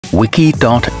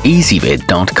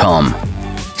wiki.ezvid.com.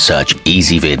 Search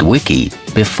Ezvid Wiki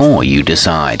before you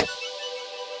decide.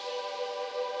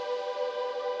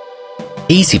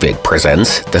 Ezvid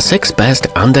presents the 6 best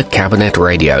under-cabinet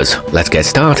radios. Let's get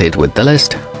started with the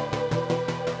list.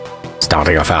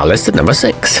 Starting off our list at number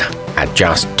 6. At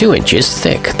just 2 inches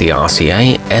thick, the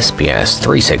RCA SPS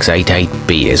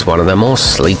 3688B is one of the more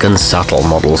sleek and subtle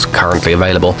models currently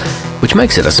available, which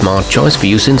makes it a smart choice for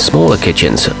use in smaller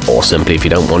kitchens, or simply if you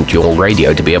don't want your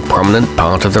radio to be a prominent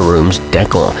part of the room's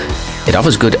decor. It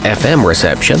offers good FM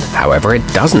reception, however it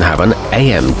doesn't have an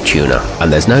AM tuner,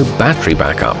 and there's no battery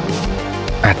backup.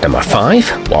 At number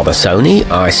 5, while the Sony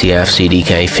ICF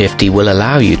CDK50 will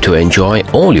allow you to enjoy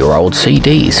all your old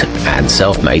CDs and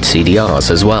self-made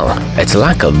CDRs as well, its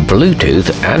lack of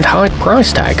Bluetooth and high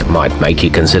price tag might make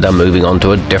you consider moving on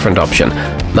to a different option.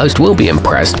 Most will be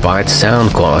impressed by its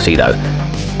sound quality though.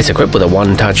 It's equipped with a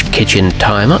one-touch kitchen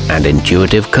timer and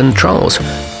intuitive controls,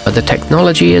 but the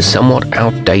technology is somewhat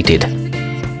outdated.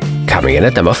 Coming in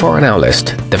at number 4 on our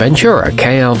list, the Ventura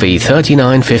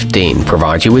KLV3915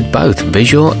 provides you with both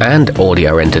visual and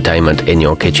audio entertainment in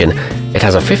your kitchen. It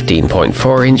has a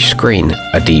 15.4-inch screen,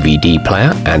 a DVD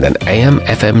player, and an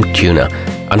AM/FM tuner.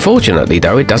 Unfortunately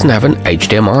though, it doesn't have an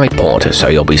HDMI port, so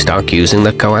you'll be stuck using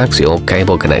the coaxial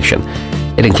cable connection.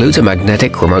 It includes a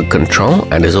magnetic remote control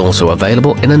and is also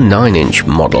available in a 9-inch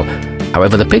model.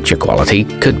 However, the picture quality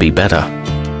could be better.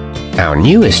 Our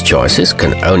newest choices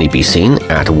can only be seen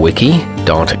at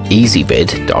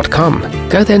wiki.ezvid.com.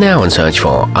 Go there now and search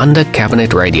for Under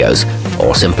Cabinet Radios,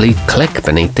 or simply click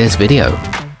beneath this video.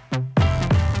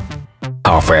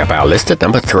 Halfway up our list at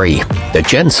number 3, the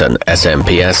Jensen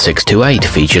SMPS628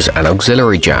 features an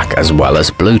auxiliary jack as well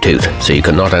as Bluetooth, so you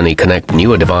can not only connect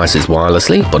newer devices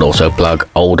wirelessly, but also plug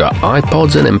older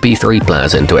iPods and MP3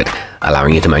 players into it,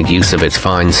 allowing you to make use of its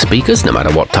fine speakers no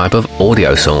matter what type of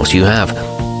audio source you have.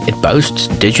 It boasts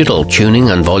digital tuning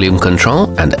and volume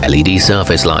control and LED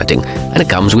surface lighting, and it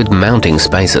comes with mounting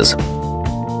spacers.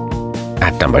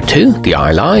 At number 2, the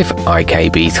ilive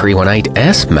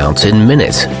IKB318S mounts in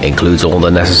minutes, includes all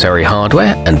the necessary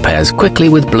hardware, and pairs quickly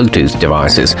with Bluetooth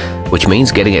devices, which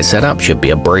means getting it set up should be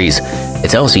a breeze.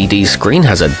 Its LCD screen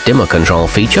has a dimmer control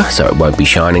feature, so it won't be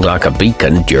shining like a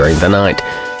beacon during the night.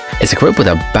 It's equipped with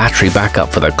a battery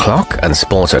backup for the clock and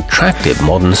sports attractive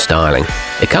modern styling.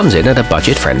 It comes in at a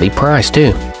budget-friendly price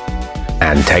too.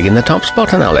 And taking the top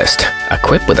spot on our list,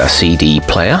 equipped with a CD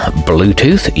player,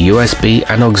 Bluetooth, USB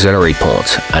and auxiliary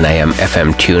ports, an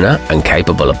AM/FM tuner and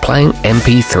capable of playing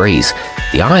MP3s,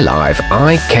 the ilive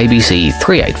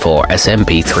IKBC384S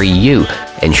MP3U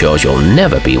ensures you'll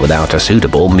never be without a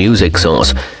suitable music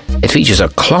source. It features a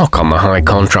clock on the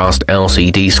high-contrast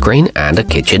LCD screen and a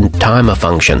kitchen timer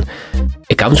function.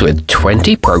 It comes with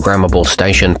 20 programmable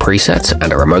station presets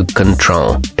and a remote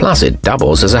control, plus it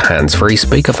doubles as a hands-free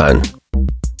speakerphone.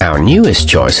 Our newest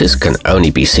choices can only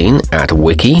be seen at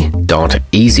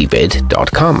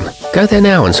wiki.ezvid.com. Go there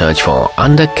now and search for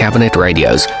Under Cabinet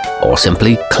Radios, or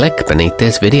simply click beneath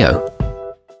this video.